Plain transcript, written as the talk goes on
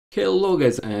Hello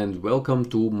guys and welcome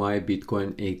to my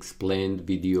Bitcoin Explained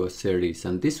video series,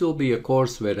 and this will be a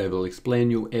course where I will explain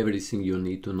you everything you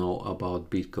need to know about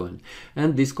Bitcoin.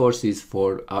 And this course is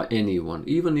for anyone.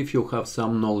 Even if you have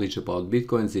some knowledge about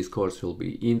Bitcoin, this course will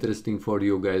be interesting for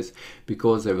you guys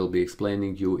because I will be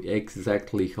explaining you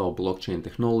exactly how blockchain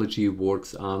technology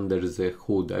works under the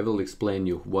hood. I will explain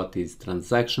you what is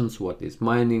transactions, what is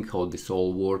mining, how this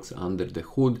all works under the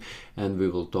hood, and we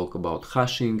will talk about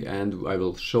hashing, and I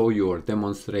will show you or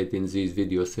demonstrate in this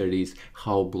video series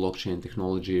how blockchain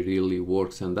technology really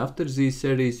works. And after this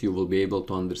series you will be able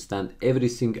to understand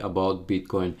everything about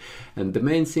Bitcoin. And the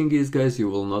main thing is, guys,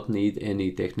 you will not need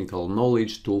any technical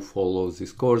knowledge to follow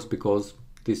this course because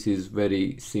this is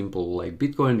very simple. Like,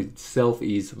 Bitcoin itself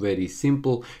is very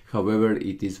simple, however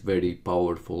it is very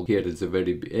powerful. Here at the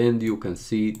very end you can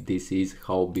see this is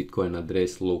how Bitcoin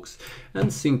address looks.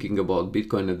 And thinking about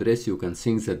Bitcoin address, you can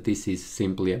think that this is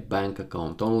simply a bank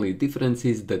account. Only difference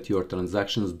is that your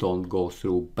transactions don't go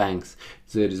through banks.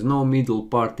 There is no middle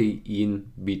party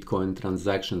in Bitcoin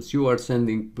transactions. You are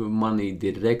sending money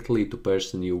directly to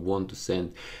person you want to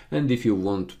send, and if you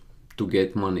want to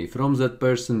get money from that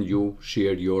person, you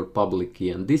share your public key,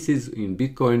 and this is in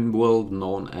Bitcoin world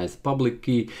known as public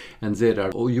key. And there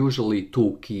are usually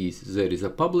two keys. There is a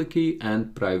public key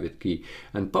and private key,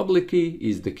 and public key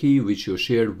is the key which you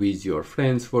share with your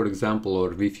friends, for example,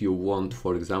 or if you want,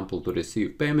 for example, to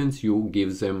receive payments, you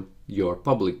give them your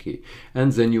public key.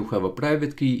 And then you have a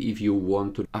private key if you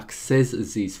want to access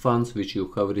these funds which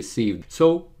you have received.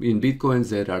 So in Bitcoin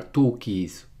there are two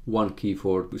keys. One key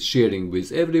for sharing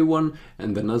with everyone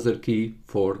and another key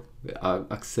for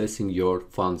accessing your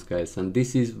funds, guys. And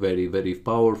this is very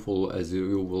powerful, as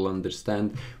you will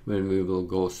understand when we will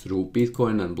go through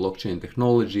Bitcoin and blockchain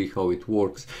technology, how it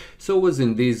works. So as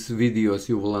in these videos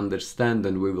you will understand,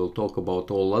 and we will talk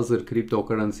about all other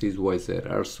cryptocurrencies, why there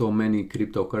are so many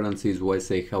cryptocurrencies, why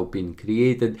they have been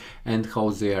created, and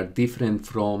how they are different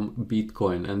from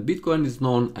Bitcoin. And Bitcoin is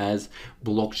known as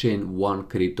blockchain 1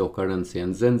 cryptocurrency,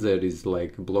 and then there is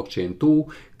like blockchain 2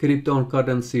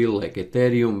 cryptocurrency like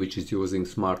Ethereum, which is using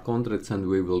smart contracts, and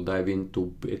we will dive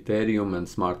into Ethereum and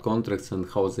smart contracts and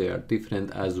how they are different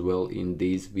as well in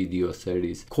this video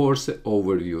series. Course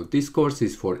overview. This course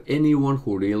is for anyone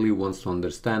who really wants to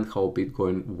understand how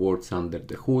Bitcoin works under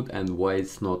the hood and why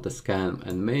it's not a scam.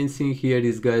 And main thing here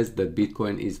is, guys, that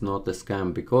Bitcoin is not a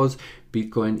scam because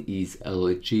Bitcoin is a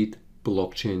legit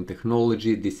blockchain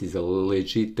technology. This is a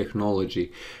legit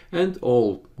technology, and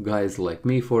all guys like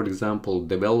me, for example,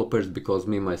 developers, because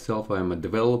me myself, I am a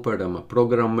developer, I'm a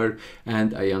programmer,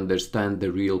 and I understand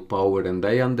the real power, and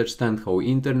I understand how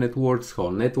internet works, how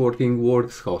networking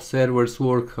works, how servers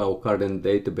work, how current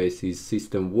databases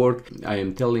system work. I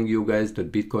am telling you guys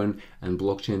that Bitcoin and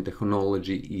blockchain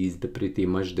technology is pretty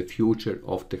much the future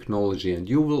of technology, and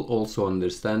you will also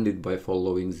understand it by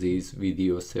following this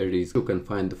video series. You can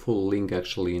find the full link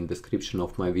actually in the description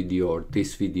of my video or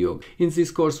this video. In this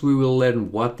course we will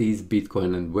learn what is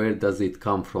Bitcoin and where does it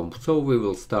come from. So we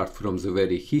will start from the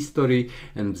very history,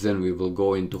 and then we will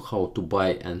go into how to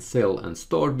buy and sell and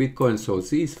store Bitcoin. So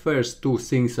these first two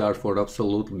things are for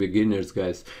absolute beginners,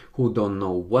 guys, who don't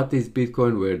know what is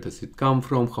Bitcoin, where does it come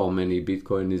from, how many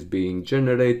Bitcoin is being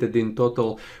generated in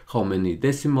total, how many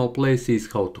decimal places,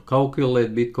 how to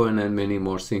calculate Bitcoin, and many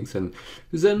more things. And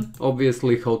then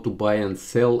obviously how to buy and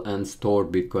sell and store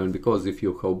Bitcoin, because if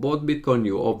you have bought Bitcoin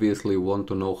you obviously want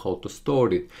to know how to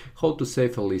store it, how to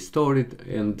safely store it,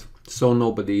 and so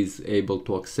nobody is able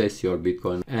to access your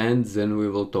Bitcoin. And then we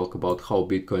will talk about how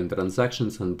Bitcoin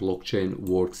transactions and blockchain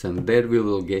works, and there we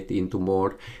will get into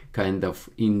more kind of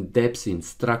in-depth in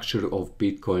structure of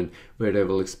Bitcoin, where I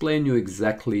will explain you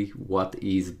exactly what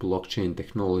is blockchain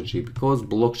technology, because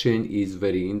blockchain is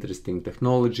very interesting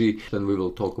technology. Then we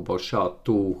will talk about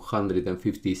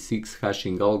SHA-256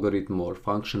 hashing algorithm or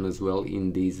function as well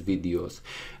in these videos.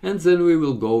 And then we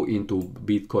will go into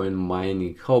Bitcoin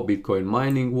mining, how Bitcoin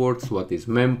mining works, what is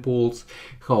mempools,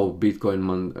 how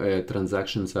Bitcoin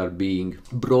transactions are being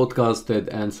broadcasted,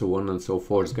 and so on and so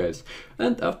forth, guys.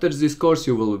 And after this course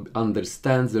you will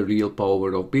understand the real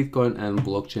power of Bitcoin and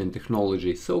blockchain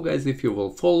technology. So guys, if you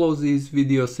will follow this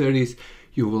video series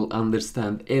you will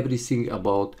understand everything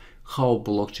about how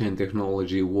blockchain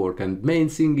technology work. And main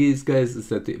thing is, guys, is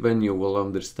that when you will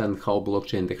understand how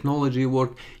blockchain technology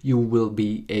work, you will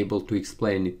be able to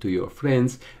explain it to your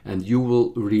friends, and you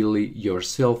will really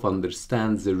yourself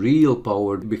understand the real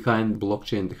power behind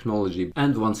blockchain technology.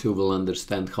 And once you will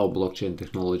understand how blockchain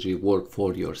technology work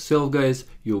for yourself, guys,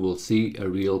 you will see a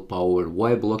real power,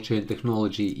 why blockchain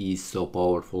technology is so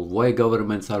powerful, why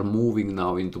governments are moving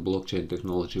now into blockchain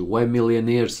technology, why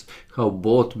millionaires how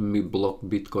both block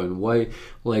Bitcoin, why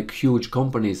like huge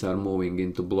companies are moving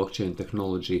into blockchain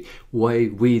technology, why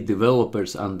we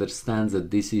developers understand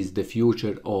that this is the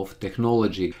future of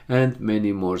technology, and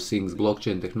many more things.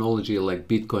 Blockchain technology, like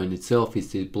Bitcoin itself,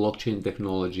 is the blockchain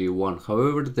technology one.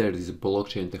 However, there is a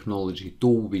blockchain technology 2,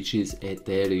 which is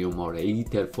Ethereum or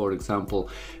Ether, for example,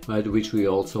 right, which we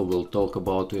also will talk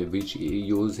about, which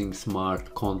using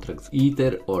smart contracts.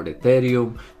 Ether or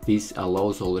Ethereum, this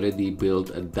allows already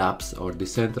build dApps or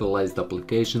decentralized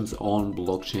applications on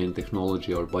blockchain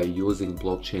technology or by using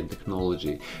blockchain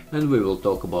technology, and we will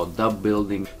talk about dApp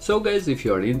building. So guys, if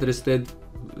you are interested,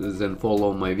 then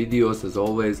follow my videos. As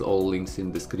always, all links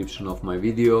in description of my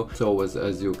video. So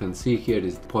as you can see, here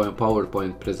is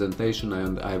PowerPoint presentation,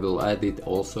 and I will add it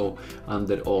also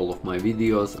under all of my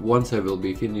videos once I will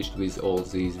be finished with all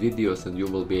these videos, and you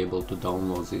will be able to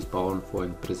download this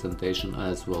PowerPoint presentation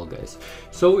as well, guys.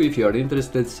 So if you are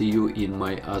interested, see you in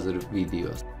my other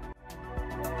videos.